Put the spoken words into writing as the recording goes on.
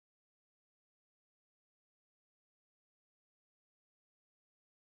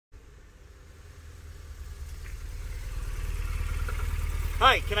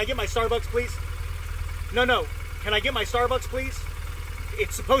Hi, can I get my Starbucks, please? No. Can I get my Starbucks, please?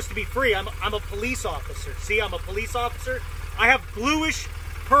 It's supposed to be free. I'm a police officer. See, I'm a police officer. I have bluish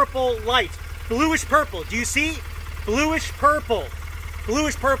purple lights. Bluish purple. Do you see? Bluish purple.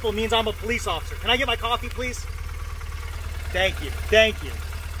 Bluish purple means I'm a police officer. Can I get my coffee, please? Thank you. Thank you.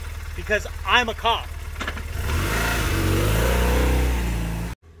 Because I'm a cop.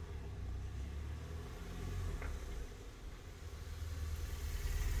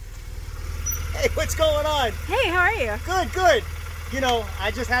 Hey, what's going on? Hey, how are you? Good, good. You know,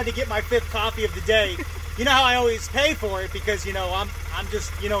 I just had to get my 5th coffee of the day. You know how I always pay for it because, you know, I'm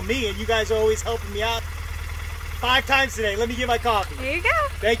just, you know, me, and you guys are always helping me out. 5 times today. Let me get my coffee. There you go.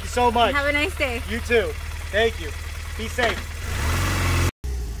 Thank you so much. Have a nice day. You too. Thank you. Be safe.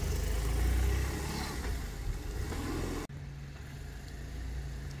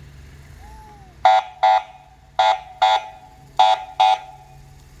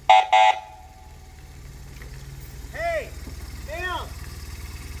 Hey,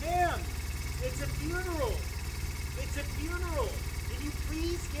 ma'am, it's a funeral. It's a funeral. Can you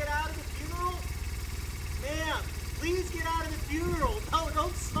please get out of the funeral? Ma'am, please get out of the funeral. No,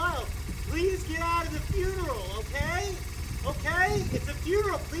 don't smile. Please get out of the funeral, okay? Okay? It's a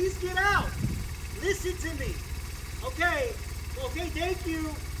funeral. Please get out. Listen to me. Okay. Okay, thank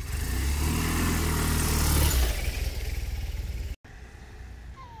you.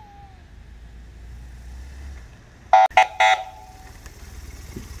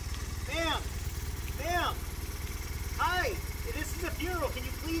 Ma'am. Hi. This is a funeral. Can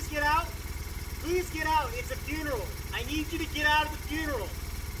you please get out? Please get out. It's a funeral. I need you to get out of the funeral.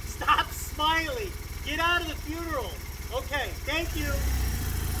 Stop smiling. Get out of the funeral. Okay, thank you.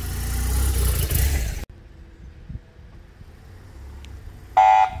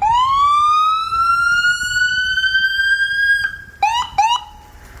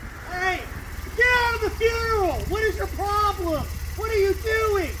 Hey, get out of the funeral. What is your problem? What are you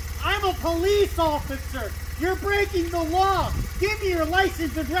doing? I'm a police officer. You're breaking the law. Give me your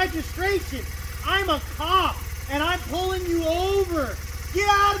license and registration. I'm a cop, and I'm pulling you over. Get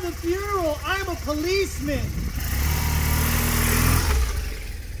out of the funeral. I'm a policeman.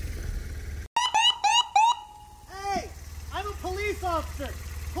 Hey, I'm a police officer.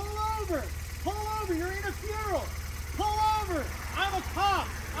 Pull over. Pull over. You're in a funeral. Pull over. I'm a cop.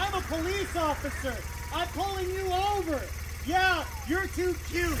 I'm a police officer. I'm pulling you over. Yeah, you're too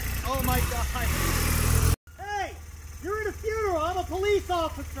cute. Oh my God. Hey, you're in a funeral. I'm a police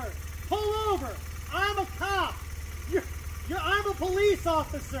officer. Pull over. I'm a cop. I'm a police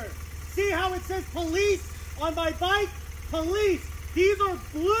officer. See how it says police on my bike? Police. These are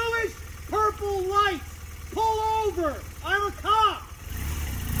bluish purple lights. Pull over. I'm a cop.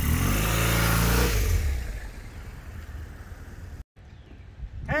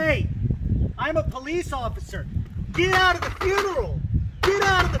 Hey, I'm a police officer. Get out of the funeral. Get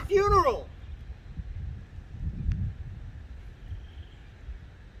out of the funeral.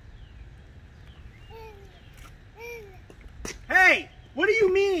 Hey, what do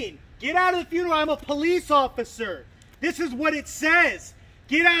you mean? Get out of the funeral. I'm a police officer. This is what it says.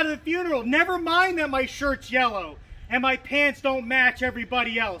 Get out of the funeral. Never mind that my shirt's yellow and my pants don't match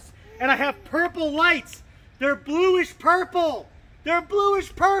everybody else. And I have purple lights. They're bluish purple. They're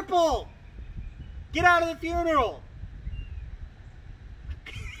bluish purple. Get out of the funeral.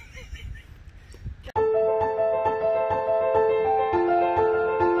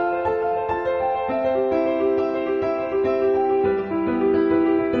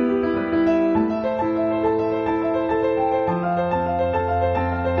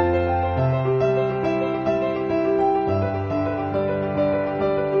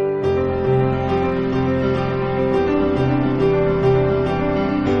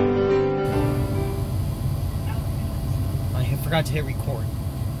 Forgot to hit record.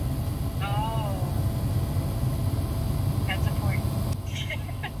 Oh, that's important.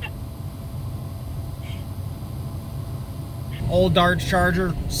 Old Dodge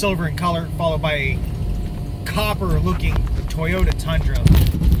Charger, silver in color, followed by a copper looking Toyota Tundra.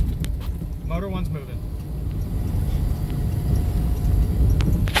 Motor one's moving.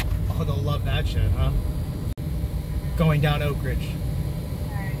 Oh, they'll love that shit, huh? Going down Oak Ridge.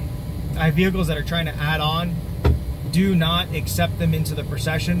 Alright. I have vehicles that are trying to add on. Do not accept them into the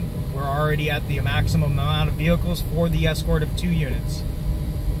procession. We're already at the maximum amount of vehicles for the escort of 2 units.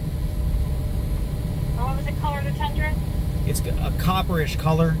 What was the color of the Tundra? It's a copperish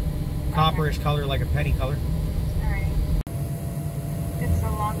color. Copperish color, like a penny color. Alright. It's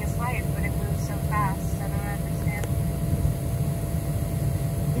the longest life, but it moves so fast. I don't understand.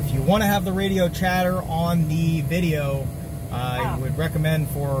 If you want to have the radio chatter on the video, I would recommend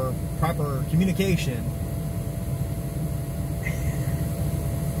for proper communication.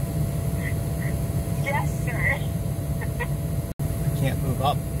 Yes, sir. I can't move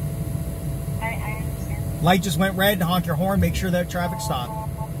up. I understand. Light just went red. Honk your horn. Make sure that traffic stopped.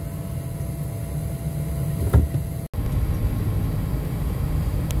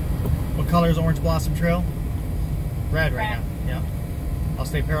 What color is Orange Blossom Trail? Red right now. Yeah. I'll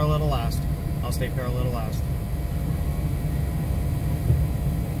stay parallel to last. I'll stay parallel to last.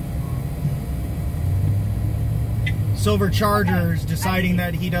 Silver Charger's deciding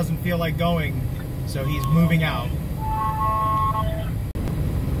that he doesn't feel like going, so he's moving out.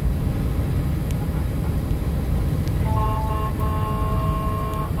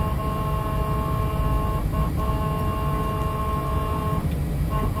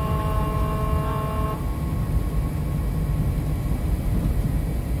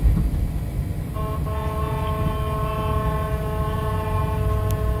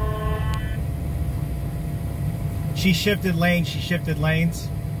 She shifted lanes. She shifted lanes.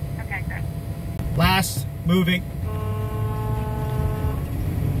 Okay, good. Last, moving.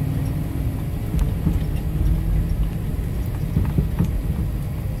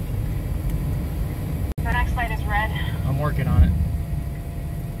 The next light is red. I'm working on it.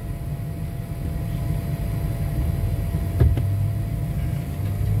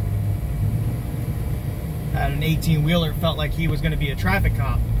 Had an 18-wheeler, felt like he was going to be a traffic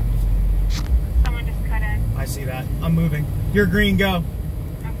cop. Someone just cut in. I see that. I'm moving. You're green, go.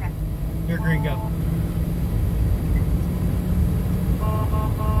 Okay. You're green, go.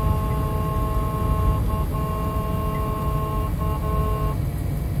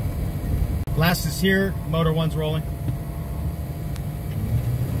 Glass is here. Motor one's rolling.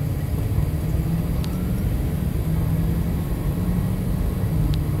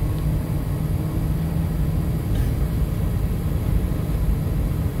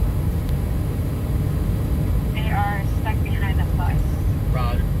 They are stuck behind the bus.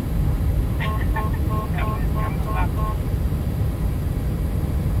 Roger. The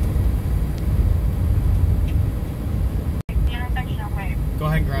intersection or wait? Go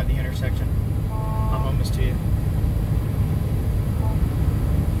ahead and grab the intersection. I'm almost to you.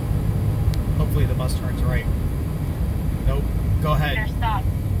 Hopefully the bus turns right. Nope. Go ahead. They're stopped.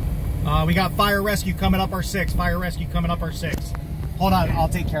 We got fire rescue coming up our 6. Fire rescue coming up our 6. Hold on, I'll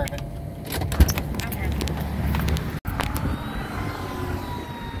take care of it. Okay.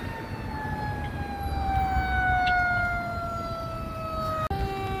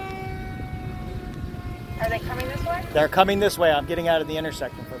 Are they coming this way? They're coming this way. I'm getting out of the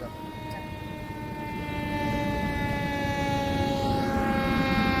intersection for them.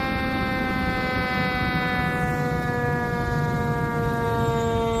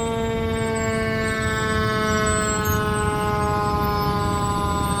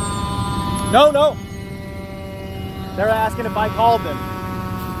 No. They're asking if I called them.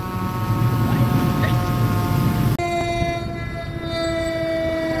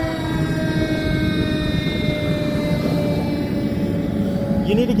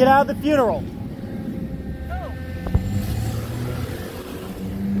 You need to get out of the funeral.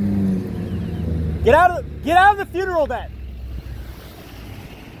 Get out of the funeral then.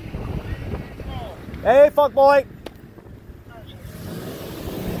 Hey, fuck boy.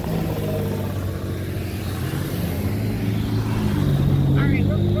 Alright,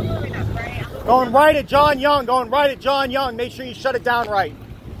 we're moving up, right? Going right at John Young. Going right at John Young. Make sure you shut it down right.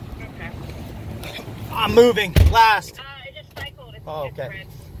 Okay. I'm moving. Last. I just cycled. Oh, It's okay. red.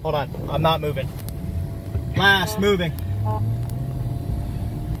 Hold on. I'm not moving. Last. Moving.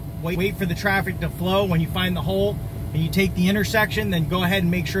 Wait for the traffic to flow. When you find the hole and you take the intersection, then go ahead and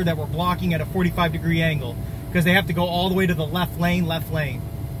make sure that we're blocking at a 45-degree angle, because they have to go all the way to the left lane.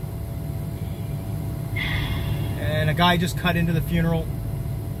 And a guy just cut into the funeral.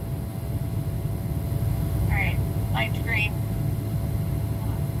 Alright, light's green.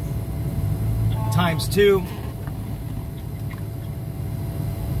 ×2.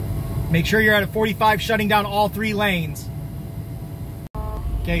 Make sure you're at a 45, shutting down all 3 lanes.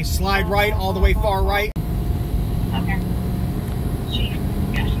 Okay, slide right, all the way far right. Okay. She's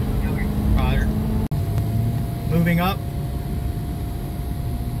over. Roger. Moving up.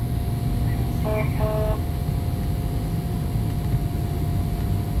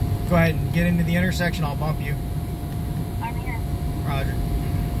 Go ahead and get into the intersection. I'll bump you. I'm here. Roger.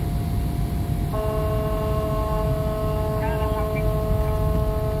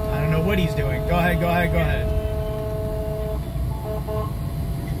 I don't know what he's doing. Go ahead.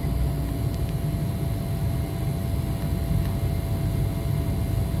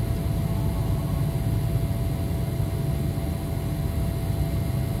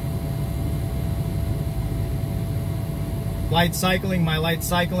 light's cycling, my light's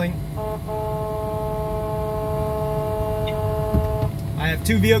cycling. I have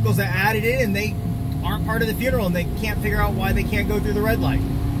 2 vehicles that added in and they aren't part of the funeral and they can't figure out why they can't go through the red light.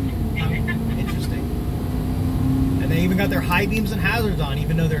 Interesting. And they even got their high beams and hazards on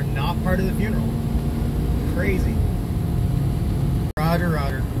even though they're not part of the funeral. Crazy. Roger,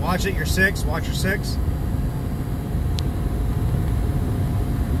 roger. Watch it, you're 6. Watch your 6.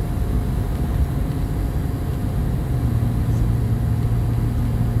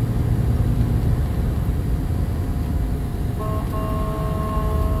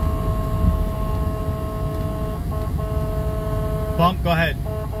 Bump, go ahead.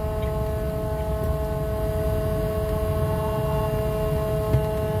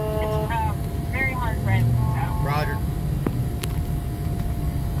 It's very hard red. So. Roger.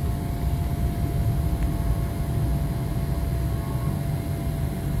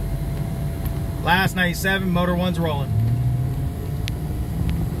 Last 97, motor 1's rolling.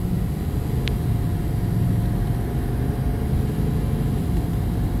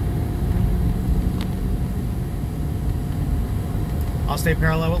 I'll stay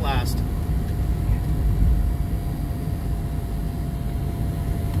parallel at last.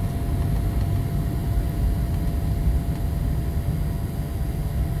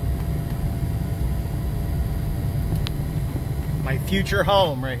 My future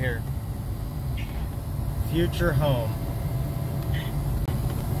home right here. Future home.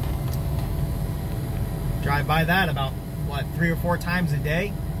 Drive by that about, what, 3 or 4 times a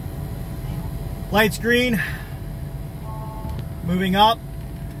day. Lights green. Moving up.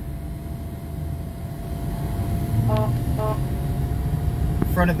 In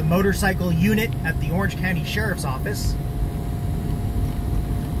front of the motorcycle unit at the Orange County Sheriff's Office.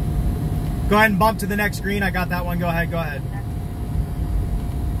 Go ahead and bump to the next green. I got that one. Go ahead, go ahead.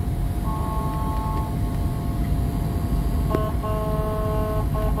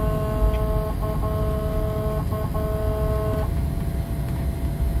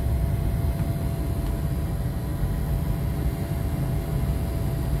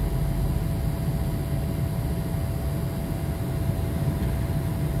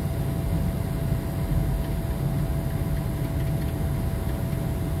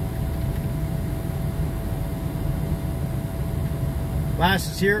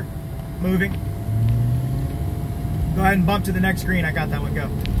 Last is here, moving. Go ahead and bump to the next green. I got that one. Go.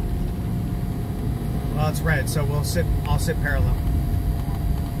 Well, it's red, so I'll sit parallel.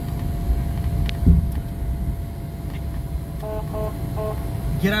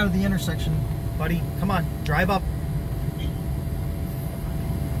 Get out of the intersection, buddy. Come on, drive up.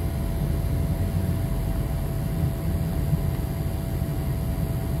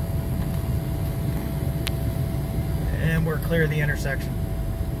 And we're clear of the intersection.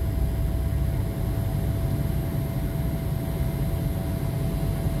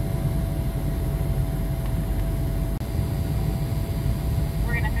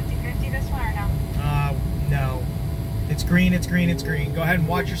 We're gonna 50-50 this one or no? No. It's green, it's green, it's green. Go ahead and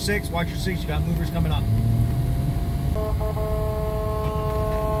watch your 6, watch your 6. You got movers coming up.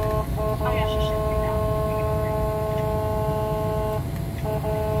 Oh yeah, she should be now.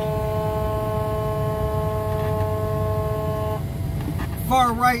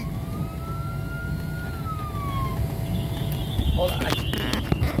 Far right. Hold on.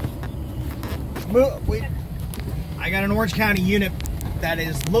 Move. Wait. I got an Orange County unit that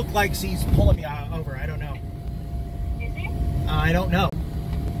look like he's pulling me over. I don't know. Is he? I don't know.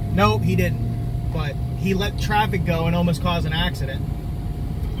 Nope, he didn't. But he let traffic go and almost caused an accident.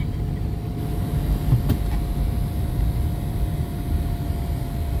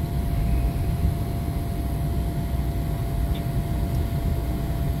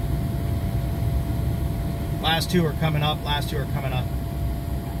 Last 2 are coming up. Last 2 are coming up.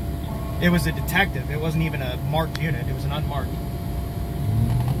 It was a detective. It wasn't even a marked unit. It was an unmarked.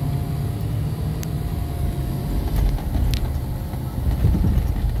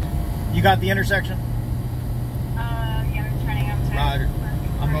 You got the intersection? Yeah, I'm turning up to. Roger.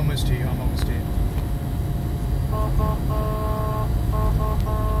 I'm almost to you. I'm almost to you.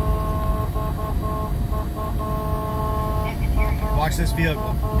 Watch this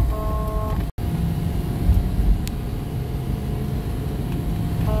vehicle.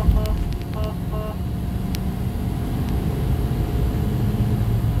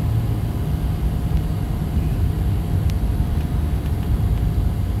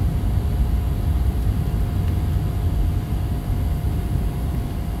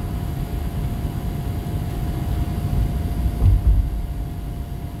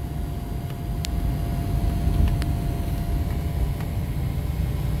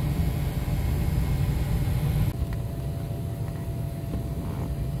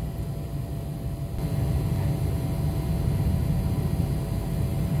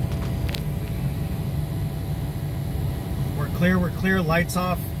 clear, we're clear, lights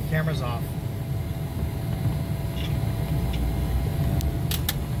off, cameras off.